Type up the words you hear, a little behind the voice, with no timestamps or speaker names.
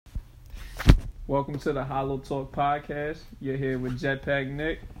Welcome to the Hollow Talk podcast. You're here with Jetpack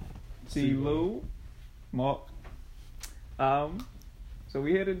Nick, T. Lou, Mark. So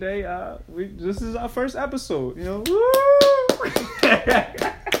we here today. This is our first episode. You know, woo!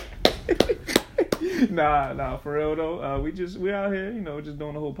 Nah, for real though. We out here. You know, just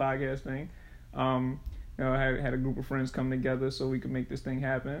doing the whole podcast thing. You know, I had a group of friends come together so we could make this thing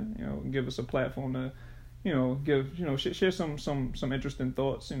happen. You know, give us a platform to, you know, share some interesting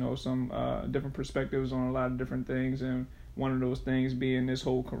thoughts. You know, some different perspectives on a lot of different things, and one of those things being this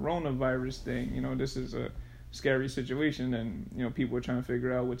whole coronavirus thing. You know, this is a scary situation, and you know, people are trying to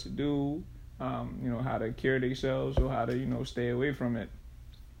figure out what to do. You know, how to cure themselves or how to, you know, stay away from it.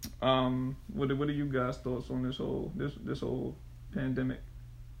 What are you guys' thoughts on this whole pandemic?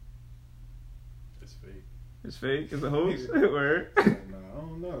 It's fake. It's fake? It's a hoax? Word? Nah, I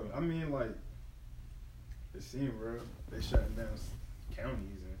don't know. I mean, like, it seemed real. They shutting down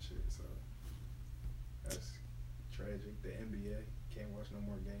counties and shit, so that's tragic. The NBA can't watch no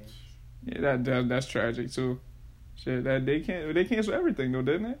more games. Yeah, that's tragic too. Shit, that they cancel everything though,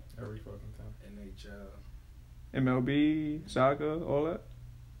 didn't they? Every fucking time. NHL, MLB, soccer, all that.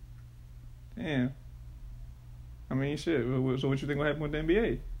 Damn. I mean, shit. So what you think will happen with the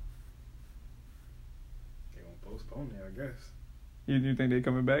NBA? they gonna postpone it, I guess. You think they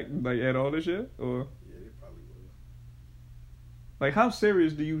coming back like at all this shit or? Yeah, they probably will. Like, how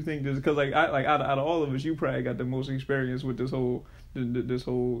serious do you think this? Because out of all of us, you probably got the most experience with this whole you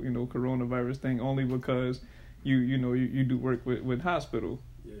know, coronavirus thing. Only because you do work with hospital.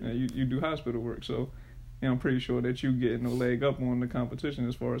 Yeah. You do hospital work, so you know, I'm pretty sure that you getting no leg up on the competition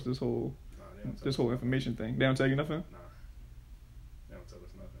as far as this whole information thing. They don't tell you nothing? Nah, they don't tell us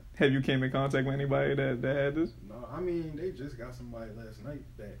nothing. Have you came in contact with anybody that had this? No, I mean, they just got somebody last night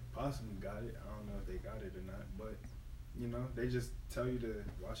that possibly got it. I don't know if they got it or not, but you know, they just tell you to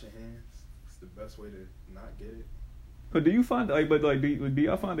wash your hands. It's the best way to not get it. But do you find do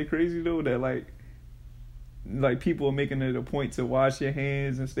y'all find it crazy though that like people are making it a point to wash your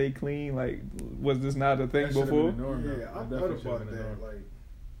hands and stay clean? Like, was this not a thing before? Yeah, I thought about that. Like,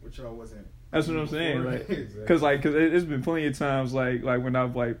 which y'all wasn't. That's what I'm saying, like, Exactly. cause it's been plenty of times like when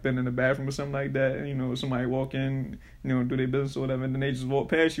I've like been in the bathroom or something like that, and you know, somebody walk in, you know, do their business or whatever, and then they just walk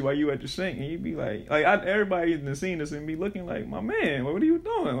past you while you at the sink, and you be everybody in the scene this and be looking like, my man, what are you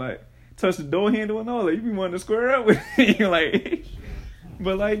doing? Like, touch the door handle and all that, you be wanting to square up with you, like,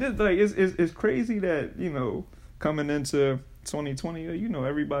 but like this, like it's crazy that, you know, coming into 2020, you know,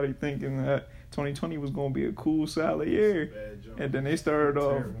 everybody thinking that 2020 was gonna be a cool, solid year, and then they started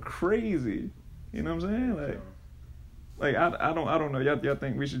off crazy. You know what I'm saying? Like I don't know. Y'all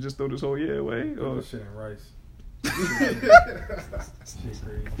think we should just throw this whole year away, or Put shit in rice? Shit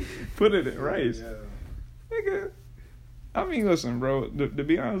crazy. put it in rice? Yeah. Nigga, I mean, listen, bro. To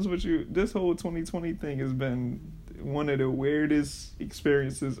be honest with you, this whole 2020 thing has been one of the weirdest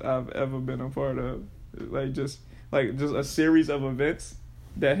experiences I've ever been a part of. Like just a series of events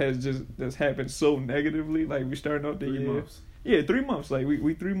that's happened so negatively. Like, we starting off the 3 year. months. Yeah, 3 months. Like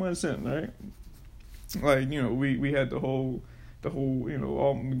we 3 months in, right? Like, you know, we had the whole you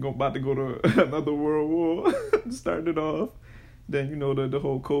know, about to go to another world war. Started off. Then, you know, the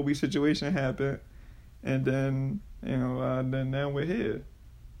whole Kobe situation happened, and then, you know, then now we're here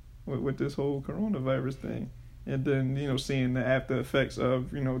with this whole coronavirus thing, and then, you know, seeing the after effects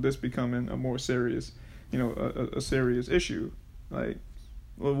of, you know, this becoming a more serious, you know, a serious issue. Like,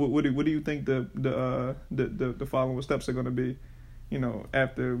 what do you think the following steps are going to be, you know,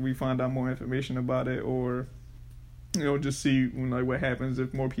 after we find out more information about it, or, you know, just see like what happens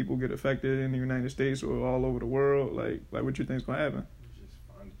if more people get affected in the United States or all over the world? Like what you think's going to happen? Just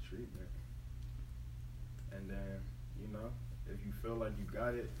find the treatment, and then, you know, if you feel like you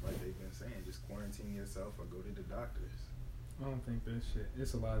got it, like they've been saying, just quarantine yourself or go to the doctors. I don't think that shit.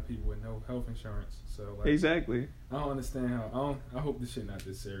 It's a lot of people with no health insurance, so like, Exactly. I don't understand how. I hope this shit not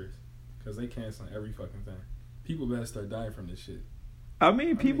this serious, cause they canceling every fucking thing. People better start dying from this shit. I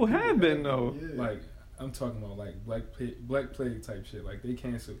mean, people have been though. Yeah. Like, I'm talking about like black plague type shit. Like, they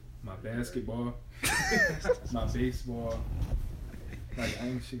canceled my basketball, my baseball. Like, I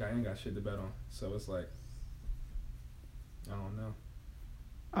ain't got shit to bet on. So it's like, I don't know.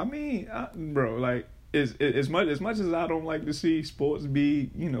 I mean, bro, like, as much as I don't like to see sports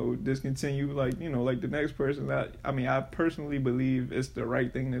be, you know, discontinued, like, you know, like the next person, I mean, I personally believe it's the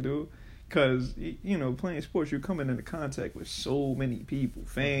right thing to do. Because, you know, playing sports, you're coming into contact with so many people,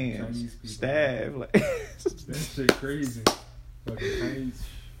 fans, Chinese people, staff. Like, that shit crazy. Fucking Chinese.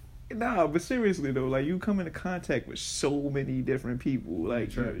 Nah, but seriously though, like you come into contact with so many different people.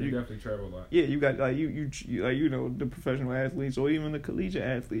 Like you definitely travel a lot. Yeah, you got like you like the professional athletes or even the collegiate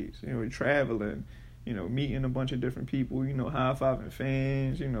athletes. Traveling, meeting a bunch of different people. High fiving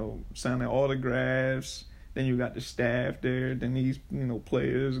fans. Signing autographs. Then you got the staff there. Then these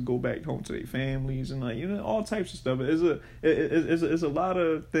players go back home to their families and all types of stuff. It's a lot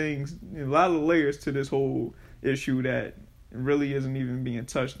of things, a lot of layers to this whole issue that really isn't even being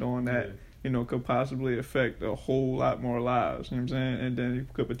touched on that could possibly affect a whole lot more lives. You know what I'm saying? And then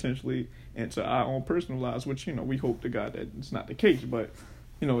it could potentially enter our own personal lives, which we hope to God that it's not the case, but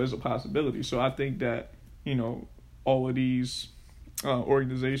it's a possibility. So I think that all of these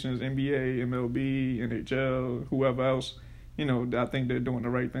organizations, NBA, MLB, NHL, whoever else, I think they're doing the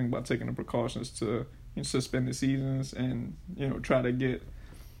right thing by taking the precautions to suspend the seasons and try to get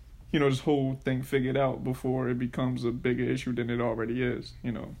this whole thing figured out before it becomes a bigger issue than it already is.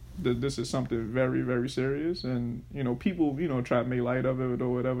 This is something very, very serious, and people try to make light of it or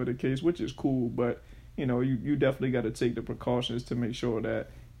whatever the case, which is cool, but you definitely got to take the precautions to make sure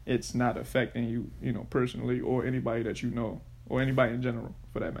that it's not affecting you personally or anybody that or anybody in general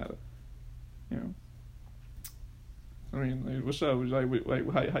for that matter. I mean, like, what's up?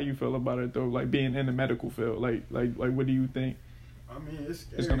 Like how you feel about it though? Like being in the medical field, like what do you think? I mean, it's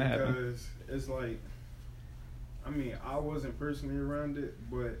scary gonna happen? because it's like, I mean, I wasn't personally around it,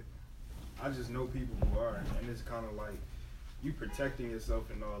 but I just know people who are, and it's kind of like you protecting yourself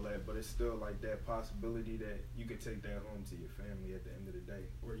and all that, but it's still like that possibility that you can take that home to your family at the end of the day,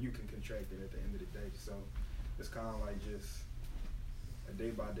 or you can contract it at the end of the day. So it's kind of like just a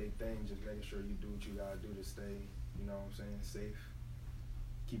day-by-day thing, just making sure you do what you gotta do to stay, safe.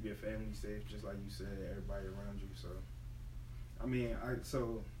 Keep your family safe, just like you said, everybody around you. So, I mean,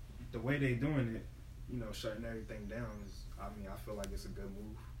 so the way they doing it, shutting everything down is, I feel like it's a good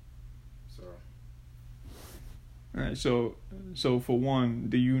move. So. All right, so for one,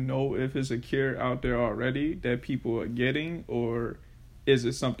 do you know if it's a cure out there already that people are getting, or is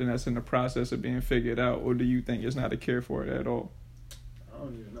it something that's in the process of being figured out, or do you think it's not a cure for it at all? I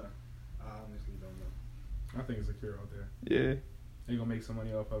don't even know. I honestly don't know. I think it's a cure out there. Yeah. They're going to make some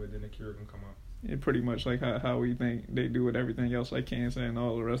money off of it, then the cure can come out. Yeah, pretty much like how we think they do with everything else, like cancer and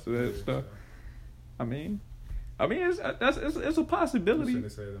all the rest of that stuff. So. I mean, it's a possibility. You shouldn't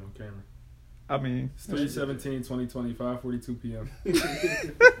have said that on camera. I mean, 3/17/2020, 5:42 p.m.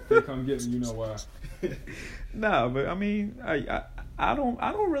 They come get me, you know why. Nah, but I mean, I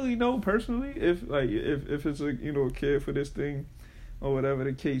don't really know personally if it's a care for this thing or whatever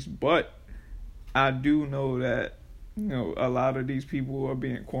the case, but I do know that a lot of these people are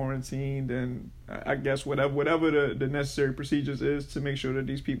being quarantined, and I guess whatever the necessary procedures is to make sure that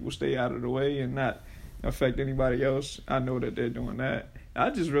these people stay out of the way and not affect anybody else. I know that they're doing that.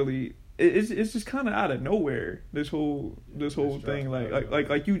 I just really. It's just kind of out of nowhere. This whole thing,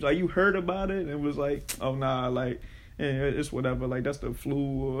 like you heard about it and was like, oh nah, like it's whatever, like that's the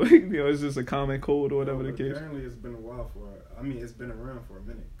flu, or it's just a common cold or whatever the case. Apparently, it's been a while it's been around for a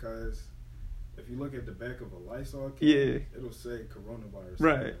minute, because if you look at the back of a Lysol can, it'll say coronavirus.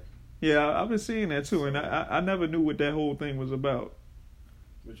 Right. Yeah, I've been seeing that too, and I never knew what that whole thing was about.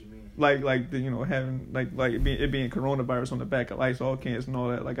 What you mean? Like having like it being coronavirus on the back of Lysol cans and all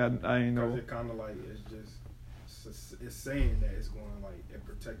that. Like I ain't know. It kind of like it's saying that it's going to like it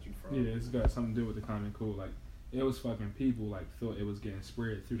protect you from. Yeah, it's got something to do with the common cold. Like it was fucking people like thought it was getting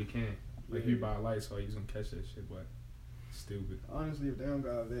spread through the can. Like you buy Lysol, you gonna catch that shit, but stupid. Honestly, if they don't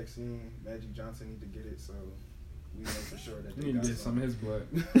got a vaccine, Magic Johnson need to get it. So we know for sure that they need got to get some of his blood.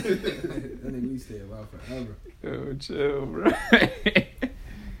 That nigga need to stay alive forever. Oh, chill, bro.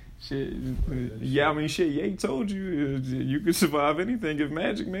 Shit. Yeah, I mean, shit, Ye told you could survive anything if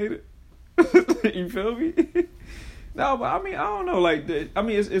Magic made it. You feel me? No, but I mean, I don't know. Like,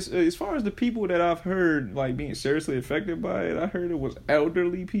 it's as far as the people that I've heard like being seriously affected by it, I heard it was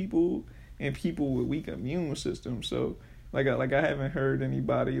elderly people and people with weak immune systems. So, like I haven't heard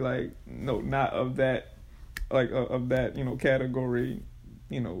anybody not of that, of that category,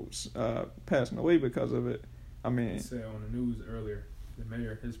 passing away because of it. I mean, they said on the news earlier. The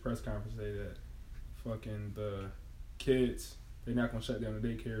mayor, his press conference said that fucking the kids, they're not going to shut down the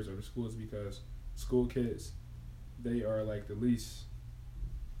daycares or the schools because school kids, they are like the least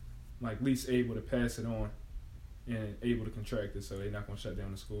able to pass it on and able to contract it, so they're not going to shut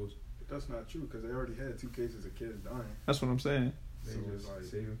down the schools. But that's not true, because they already had 2 cases of kids dying. That's what I'm saying. They just like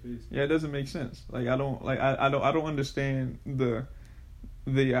saving face. Yeah, it doesn't make sense. Like I don't understand the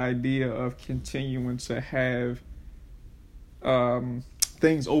idea of continuing to have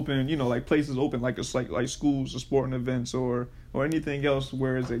things open, like places open, like it's like schools or sporting events or anything else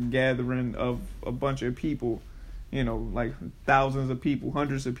where it's a gathering of a bunch of people, like thousands of people,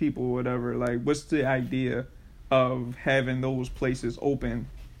 hundreds of people, whatever. Like, what's the idea of having those places open,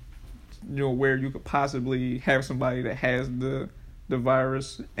 where you could possibly have somebody that has the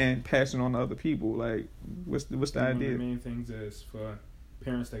virus and pass it on to other people? Like, what's the idea? One of the main things is for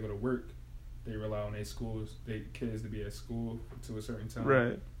parents that go to work, they rely on their kids to be at school to a certain time.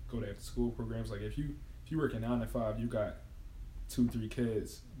 Right. Go to after school programs. Like if you work at 9 to 5, you got 2-3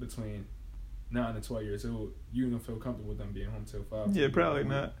 kids between 9 and 12 years old. You don't feel comfortable with them being home till 5. Yeah, probably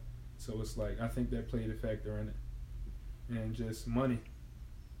not. So it's like, I think that played a factor in it, and just money.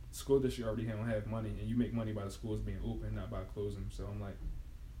 School district already don't have money, and you make money by the schools being open, not by closing. So I'm like,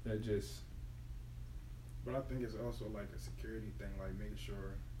 that just. But I think it's also like a security thing, like making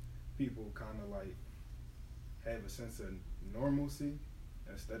sure people kind of like have a sense of normalcy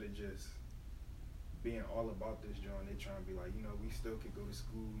instead of just being all about this joint. They trying to be like, we still could go to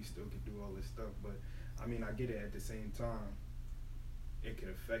school, we still could do all this stuff. But I mean, I get it. At the same time, it could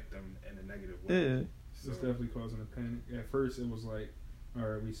affect them in a negative way. Yeah, so it's definitely causing a panic. At first, it was like, all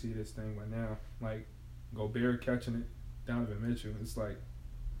right, we see this thing, but now, like, Gobert catching it, Donovan Mitchell, it's like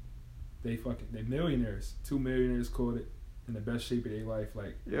they millionaires. 2 millionaires caught it in the best shape of their life.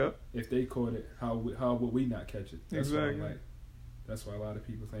 Like, yep. If they caught it, how would we not catch it? That's exactly. Why that's why a lot of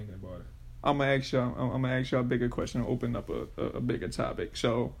people thinking about it. I'm gonna ask y'all a bigger question and open up a bigger topic.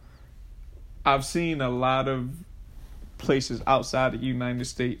 So, I've seen a lot of places outside the United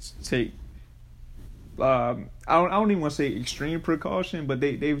States take. I don't even want to say extreme precaution, but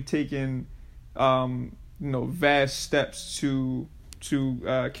they've taken, vast steps to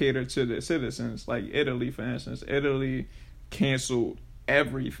cater to the citizens. Like Italy, for instance, Italy canceled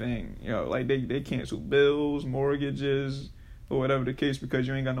everything. Like they canceled bills, mortgages, or whatever the case, because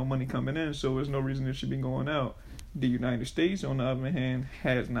you ain't got no money coming in, so there's no reason it should be going out. The United States, on the other hand,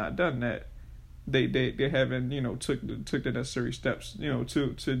 has not done that. They haven't took the necessary steps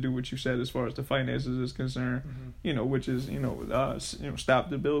to do what you said as far as the finances is concerned, which is stop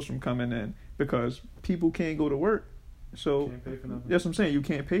the bills from coming in, because people can't go to work, so can't pay for nothing. That's what I'm saying. You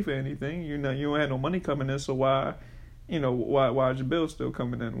can't pay for anything. You don't have no money coming in, so why is your bill still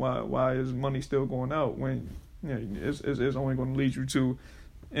coming in? Why is money still going out when it's only going to lead you to,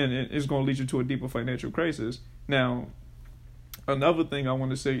 and it's going to lead you to a deeper financial crisis. Now, another thing I want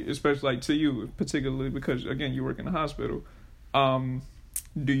to say, especially like to you, particularly because again you work in the hospital,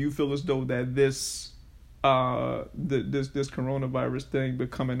 do you feel as though that this coronavirus thing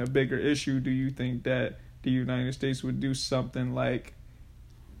becoming a bigger issue? Do you think that the United States would do something like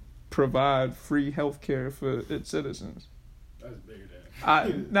provide free healthcare for its citizens? That's bigger than.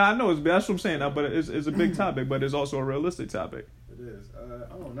 I know that's what I'm saying. But it's a big topic, but it's also a realistic topic. It is.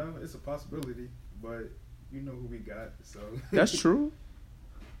 I don't know. It's a possibility, but you know who we got, so that's true.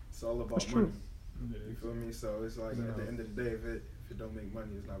 It's all about that's money. True. You feel me? So it's like at the end of the day, if it don't make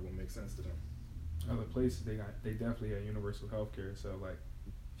money, it's not gonna make sense to them. Other places they definitely have universal health care. So like,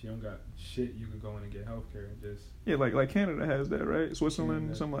 if you don't got shit, you can go in and get health care and just like Canada has that, right? Switzerland,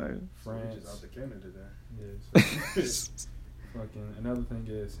 Canada, somebody. France. Just out to Canada then. Yeah. So fucking another thing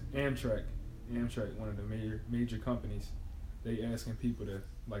is Amtrak, one of the major companies, they asking people to,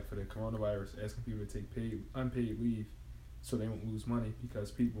 like for the coronavirus, asking people to take unpaid leave so they won't lose money, because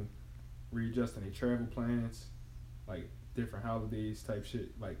people readjusting their travel plans, like different holidays type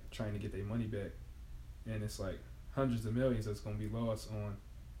shit, like trying to get their money back. And it's like hundreds of millions that's going to be lost on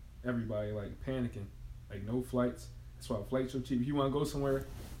everybody, like panicking. Like no flights. That's why flights are cheap. If you want to go somewhere,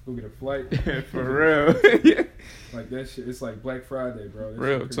 go get a flight. For real. Yeah. Like that shit, it's like Black Friday, bro. That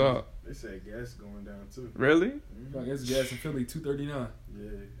real talk. They said gas going down too. Really? Mm-hmm. Like it's gas in Philly, $2.39. Yeah,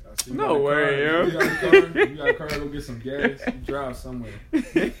 I see. No way, yo. You got a car, go get some gas, you drive somewhere.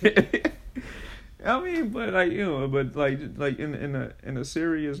 I mean, but like like in a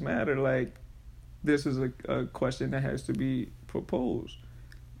serious matter, like this is a question that has to be proposed.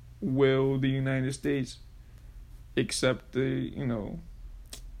 Will the United States accept the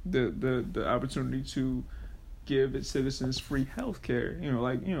opportunity to give its citizens free health care?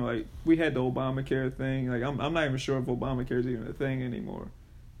 Like we had the Obamacare thing. Like I'm not even sure if Obamacare is even a thing anymore,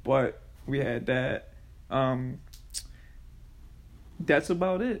 but we had that. That's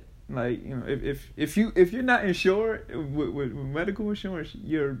about it. Like if you're not insured with medical insurance,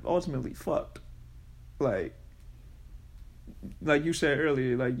 you're ultimately fucked. Like you said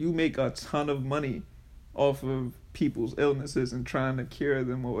earlier, like you make a ton of money off of people's illnesses and trying to cure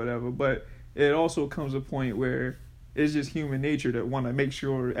them or whatever, but it also comes a point where it's just human nature to want to make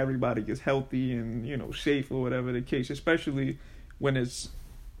sure everybody gets healthy and safe or whatever the case, especially when it's,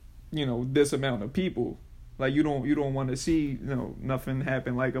 this amount of people. Like you don't want to see, nothing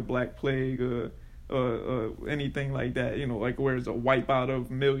happen like a Black Plague or anything like that, like where it's a wipeout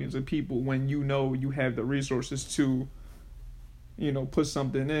of millions of people when you have the resources to, put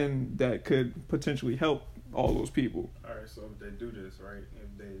something in that could potentially help all those people. All right, so if they do this, right,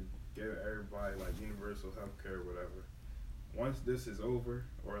 if they give everybody like universal health care or whatever, once this is over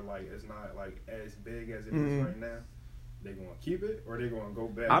or like it's not like as big as it is right now, they gonna keep it or they gonna go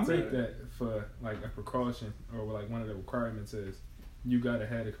back? I think that for like a precaution or like one of the requirements is you gotta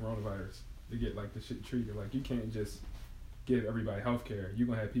have the coronavirus to get like the shit treated. Like you can't just give everybody health care. You're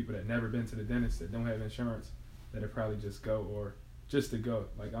gonna have people that never been to the dentist that don't have insurance that'll probably just go or just to go.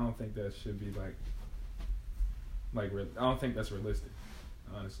 Like I don't think that should be like I don't think that's realistic,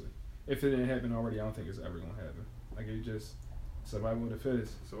 honestly. If it didn't happen already, I don't think it's ever gonna happen. Like it just survival of the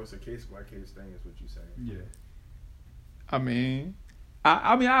fittest. So it's a case by case thing, is what you're saying? Yeah. I mean,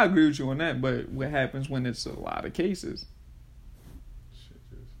 I agree with you on that, but what happens when it's a lot of cases?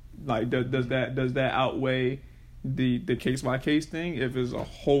 Like, does that outweigh the case by case thing? If it's a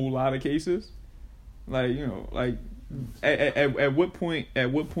whole lot of cases, like at what point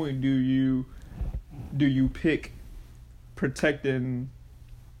do you pick protecting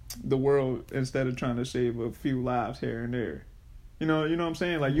the world instead of trying to save a few lives here and there? You know what I'm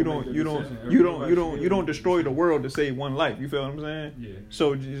saying? Like you don't destroy the world to save one life. You feel what I'm saying? Yeah.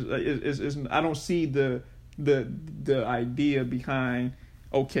 So it's I don't see the idea behind,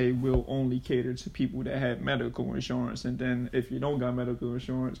 okay, we'll only cater to people that have medical insurance, and then if you don't got medical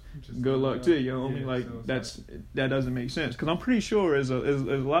insurance, good luck to you. You know what I mean? Like that doesn't make sense, because I'm pretty sure there's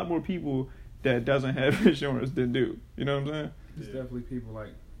a lot more people that doesn't have insurance than do. You know what I'm saying? There's definitely people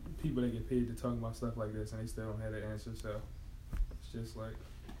that get paid to talk about stuff like this, and they still don't have the answer. So it's just like,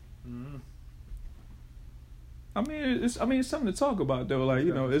 I mean, it's something to talk about though. Like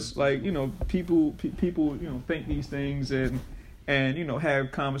it's like people think these things and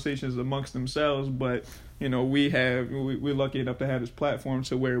have conversations amongst themselves, but we're lucky enough to have this platform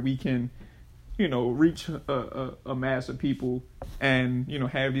to where we can reach a mass of people and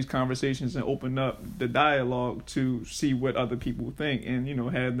have these conversations and open up the dialogue to see what other people think, and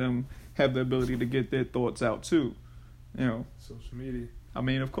have them have the ability to get their thoughts out too. Social media, I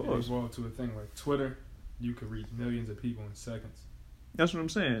mean, of course, evolved to a thing like Twitter. You could reach millions of people in seconds. That's what I'm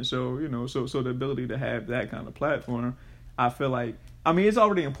saying. So so the ability to have that kind of platform, I feel like, it's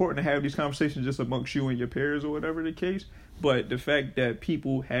already important to have these conversations just amongst you and your peers or whatever the case, but the fact that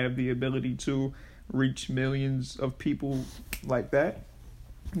people have the ability to reach millions of people like that,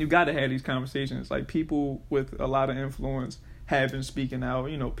 you got to have these conversations. Like people with a lot of influence have been speaking out.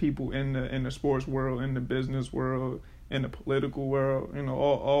 People in the sports world, in the business world, in the political world,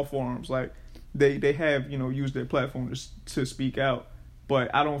 all forums. Like they have used their platform to speak out,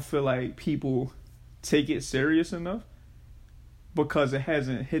 but I don't feel like people take it serious enough, because it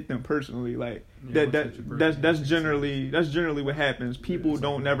hasn't hit them personally. Like that's generally what happens. People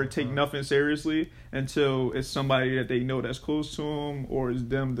don't never take nothing seriously until it's somebody that they know that's close to them or is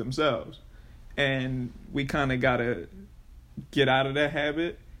them themselves. And we kind of gotta get out of that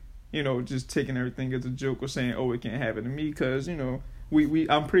habit, just taking everything as a joke or saying, oh, it can't happen to me, because we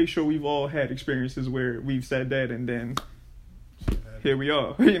I'm pretty sure we've all had experiences where we've said that and then here we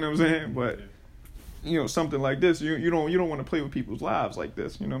are. You know what I'm saying? But something like this, you don't want to play with people's lives like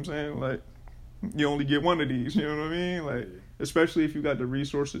this. You know what I'm saying? Like, you only get one of these. You know what I mean? Like, especially if you got the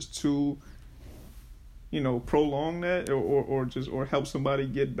resources to, prolong that or help somebody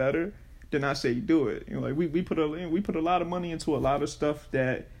get better. Then I say do it. Like we put a lot of money into a lot of stuff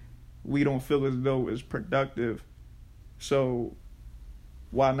that we don't feel as though is productive. So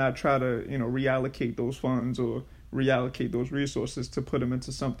why not try to reallocate those funds or reallocate those resources to put them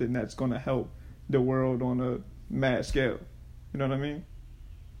into something that's going to help the world on a mass scale? You know what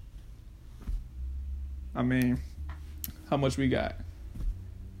I mean? How much we got?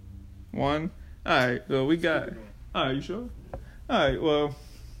 One? Alright, well, we got... Alright, you sure? Alright, well,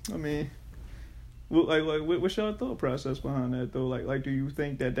 what's your thought process behind that, though? Like, do you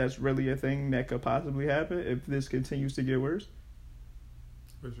think that that's really a thing that could possibly happen if this continues to get worse?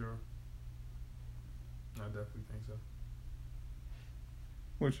 For sure. I definitely think so.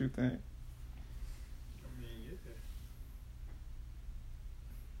 What you think?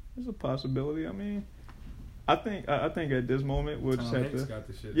 There's a possibility. I think at this moment we'll just have to. Got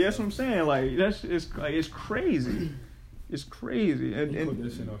the shit, that's what I'm saying. Like it's crazy. It's crazy. And put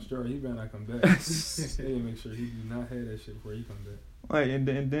that shit in Australia. He better not come back. They didn't make sure he do not have that shit before he come back. Like and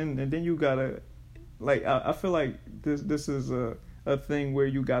then you gotta, like, I feel like this is a thing where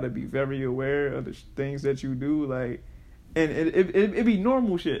you gotta be very aware of the things that you do. Like And it be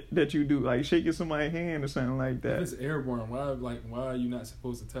normal shit that you do, like shaking somebody's hand or something like that. If it's airborne, why are you not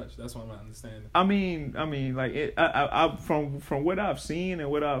supposed to touch? That's what I'm not understanding. I mean, like I from what I've seen and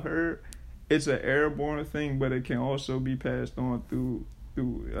what I've heard, it's an airborne thing, but it can also be passed on through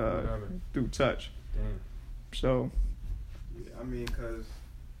touch. Damn. So, yeah, I mean, cause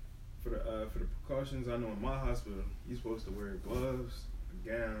for the precautions, I know in my hospital, you're supposed to wear gloves, a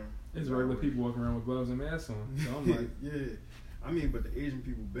gown. There's regular people walking around with gloves and masks on. So I'm like, yeah. I mean, but the Asian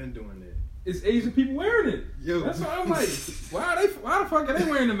people been doing that. It's Asian people wearing it. Yo. That's why I'm like, why the fuck are they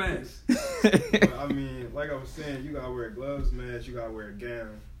wearing the mask? But, I mean, like I was saying, you gotta wear gloves, mask, you gotta wear a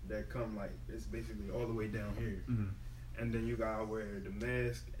gown that come like, it's basically all the way down here. Mm-hmm. And then you gotta wear the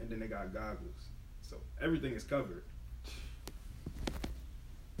mask, and then they got goggles. So everything is covered.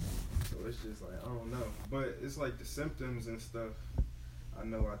 So it's just like, I don't know. But it's like the symptoms and stuff, I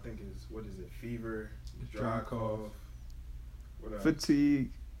know, I think is, what is it, fever, dry cough, what else?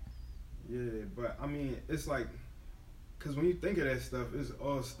 fatigue. Yeah, but I mean, it's like, because when you think of that stuff, it's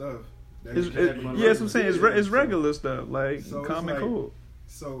all stuff. That That's what I'm saying. It's regular stuff, like so common cold.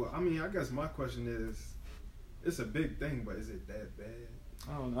 So, I mean, I guess my question is, it's a big thing, but is it that bad?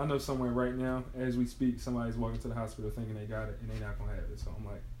 I don't know. I know somewhere right now, as we speak, somebody's walking to the hospital thinking they got it and they not gonna have it. So I'm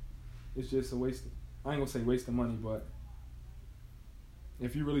like, it's just a waste. I ain't gonna say waste of money, but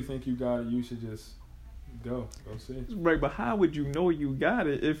if you really think you got it, you should just go see. Right, but how would you know you got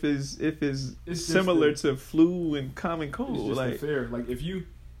it if it's similar to flu and common cold? It's just like fair. Like if you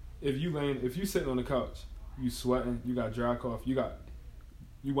sitting on the couch, you sweating, you got dry cough, you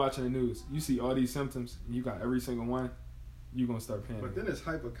watching the news, you see all these symptoms, and you got every single one, you gonna start panicking. But then there's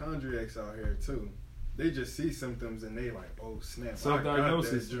hypochondriacs out here too. They just see symptoms and they like, oh snap.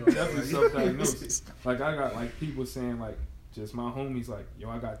 Self-diagnosis, definitely self-diagnosis. Like I got like people saying like, just my homies like, yo,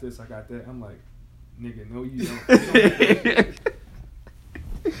 I got this, I got that. I'm like, nigga, no, you don't.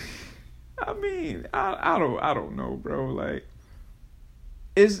 I mean, I don't know, bro. Like,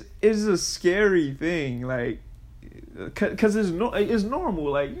 it's a scary thing, like, cause it's normal.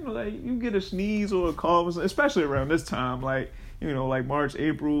 Like, you know, like you get a sneeze or a cough, especially around this time, like, you know, like March,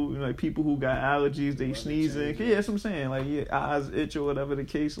 April, you know, like people who got allergies, they sneezing. Yeah, that's what I'm saying. Like, your eyes itch or whatever the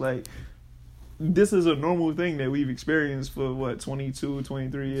case. Like, this is a normal thing that we've experienced for what 22,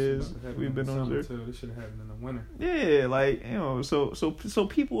 23 years we've been on this earth. This should have happened in the winter. Yeah, like, you know, so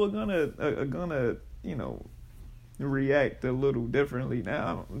people are gonna you know, react a little differently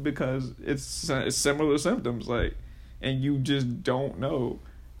now because it's similar symptoms, like, and you just don't know.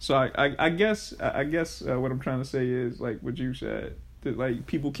 So I guess what I'm trying to say is like what you said, that like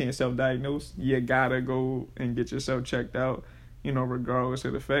people can't self-diagnose. You gotta go and get yourself checked out, you know, regardless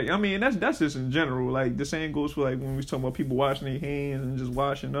of the fact. I mean, that's just in general. Like, the same goes for like when we was talking about people washing their hands and just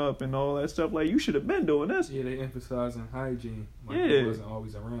washing up and all that stuff. Like, you should have been doing this. Yeah, they emphasizing hygiene. Like, yeah, it wasn't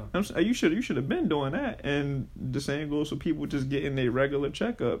always around. You should have been doing that. And the same goes for people just getting their regular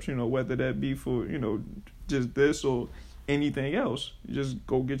checkups. You know, whether that be for, you know, just this or anything else. You just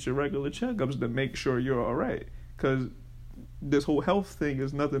go get your regular checkups to make sure you're all right. Because this whole health thing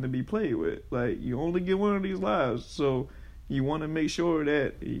is nothing to be played with. Like, you only get one of these lives, so you want to make sure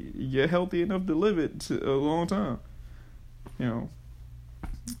that you're healthy enough to live it to a long time. You know,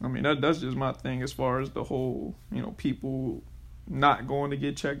 I mean, that's just my thing as far as the whole, you know, people not going to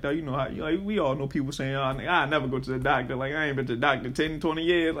get checked out. You know how, like, we all know people saying, oh, I never go to the doctor. Like, I ain't been to the doctor 10, 20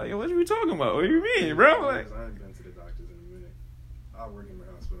 years. Like, what are you talking about? What do you mean, bro? Like, I ain't been to the doctors in a minute. I work in the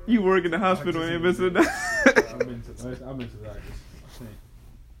hospital. You work in the hospital and ain't been to the doctor? I've been to the doctors, I think,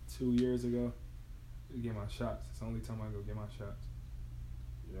 2 years ago. To get my shots. It's the only time I go get my shots.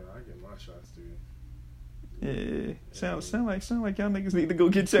 Yeah, I get my shots, dude. Yeah, sound like y'all niggas need to go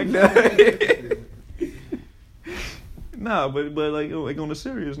get checked out. Nah, but like on a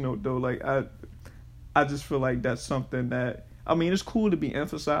serious note though, like I just feel like that's something that, I mean, it's cool to be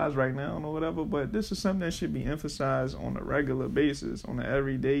emphasized right now or whatever, but this is something that should be emphasized on a regular basis, on an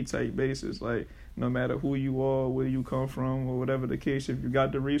everyday type basis. Like, no matter who you are, where you come from, or whatever the case, if you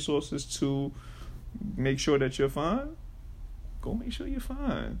got the resources to make sure that you're fine, go make sure you're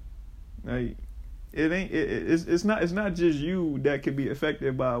fine. Like, it's not just you that can be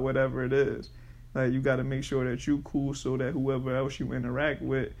affected by whatever it is. Like, you got to make sure that you cool so that whoever else you interact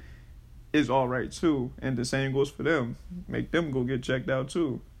with is all right too. And the same goes for them. Make them go get checked out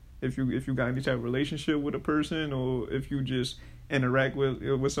too. If you got any type of relationship with a person, or if you just interact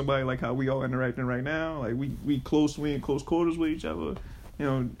with somebody like how we all interacting right now, like we in close quarters with each other. You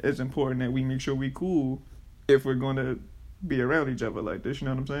know, it's important that we make sure we cool if we're going to be around each other like this. You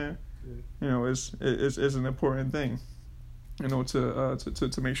know what I'm saying? Yeah. You know, it's an important thing, you know,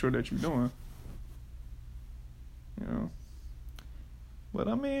 to make sure that you're doing. You know. But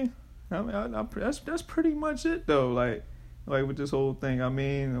I mean, that's pretty much it though. Like with this whole thing. I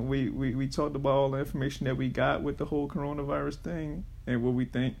mean, we talked about all the information that we got with the whole coronavirus thing and what we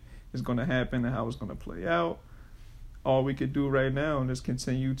think is going to happen and how it's going to play out. All we could do right now is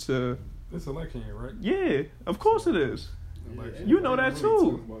continue to. It's election year, right? Yeah, of course it is. Election. You know that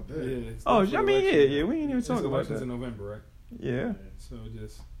too. Yeah. Oh, I mean, yeah. We ain't even talking about elections that. in November, right? Yeah. So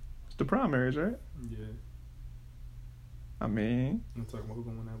just. It's the primaries, right? Yeah. I mean. I'm talking about who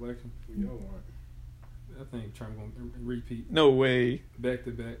gonna win that election. Who y'all want? I think Trump gonna repeat. No way. Back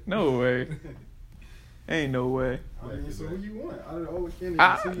to back. No way. Ain't no way. I mean, so who you want? Out of all the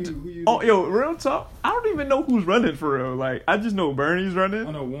candidates, who you? Oh, yo, real talk. I don't even know who's running for real. Like, I just know Bernie's running.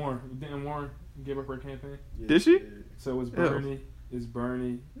 I know Warren. Didn't Warren give up her campaign? Yeah, Did she? yeah. So it's Bernie. It's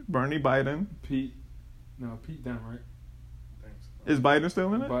Bernie. Bernie Biden. Pete. No, Pete done, right? Thanks. Is Biden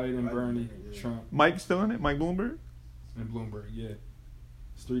still in it? Biden, Bernie, yeah. Trump, Mike still in it? Mike Bloomberg? and Bloomberg. Yeah.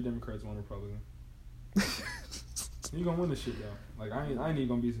 It's 3 Democrats, 1 Republican. You gonna win this shit though. Like I ain't even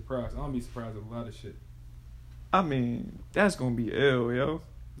gonna be surprised. I'm gonna be surprised at a lot of shit. I mean, that's gonna be ill, yo.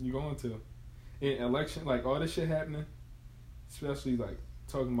 You going to? In election, like all this shit happening, especially like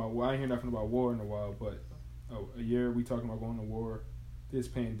talking about. Well, I ain't hear nothing about war in a while, but a year we talking about going to war. This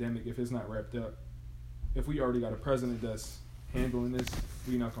pandemic, if it's not wrapped up, if we already got a president that's handling this,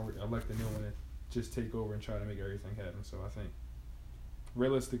 we not gonna elect a new one and just take over and try to make everything happen. So I think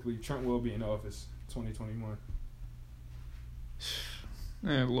realistically, Trump will be in office 2021.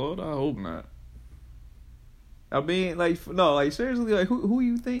 Man, Lord, I hope not. I mean, like seriously, like who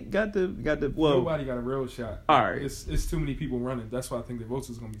you think got the well? Nobody got a real shot. All right, it's too many people running. That's why I think the votes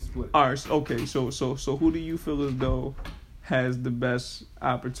is gonna be split. all right, okay. So who do you feel as though has the best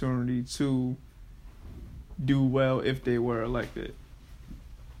opportunity to do well if they were elected?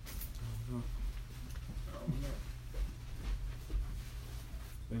 I don't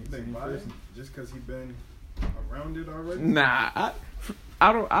know. Think Biden, just because he been around it already? Nah,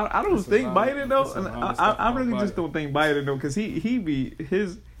 I don't think Biden though. I really just Biden. don't think Biden though, because he be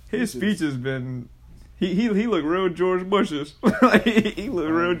his speech has been he look real George Bushish. Like, he look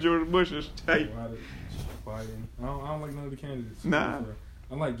real George Bushish type. Biden. I don't like none of the candidates. Nah.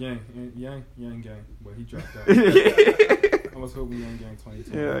 I like Yang Gang, but he dropped out. I was hoping Yang Gang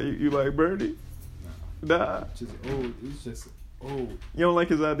 2020. Yeah, you like Bernie? Nah. Just old. He's just old. You don't like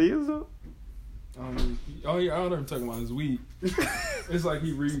his ideas though? All I'm talking about is weed. It's like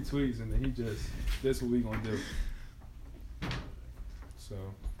he read tweets and then he just, that's what we gonna do. So.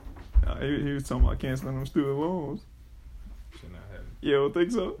 He was talking about canceling them student loans. Should not happen. You don't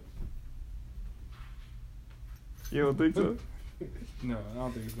think so? You don't think so? No, I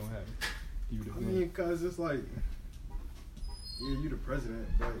don't think it's gonna happen. I mean, cause it's like, yeah, you the president,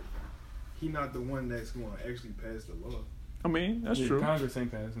 but he not the one that's gonna actually pass the law. I mean, that's true. Congress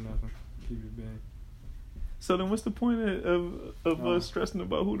ain't passing nothing. Keep it being. So then, what's the point of us stressing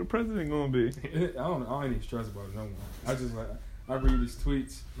about who the president gonna be? I don't even stress about it no more. I just like I read his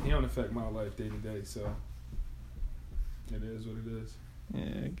tweets. He don't affect my life day to day, so it is what it is.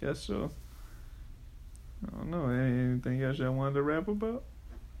 Yeah, I guess so. I don't know. Anything else y'all wanted to rap about?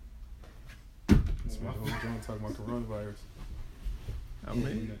 That's my whole joint talking about coronavirus. I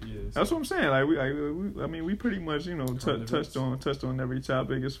mean, yeah, that's what I'm saying. Like we pretty much touched on every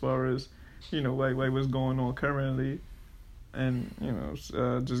topic as far as like what's going on currently, and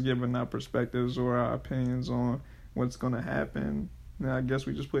just giving our perspectives or our opinions on what's gonna happen. Now I guess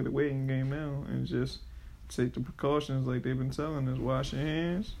we just play the waiting game now and just take the precautions like they've been telling us. Wash your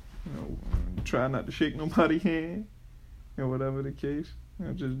hands. Try not to shake nobody's hand, whatever the case.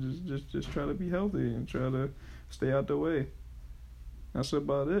 Just try to be healthy and try to stay out the way. That's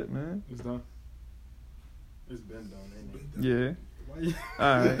about it, man. It's done. It's been done, ain't it? Yeah.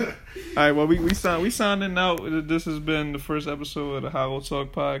 All right. Well, we signing out. This has been the first episode of the Hollow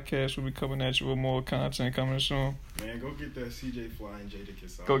Talk podcast. We'll be coming at you with more content coming soon. Man, go get that CJ Fly and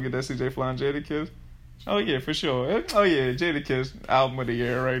Jadakiss. Go get that CJ Fly and Jadakiss. Oh yeah, for sure. Oh yeah, Jadakiss album of the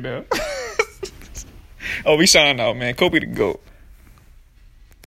year right now. Oh, we signing out, man. Kobe the GOAT.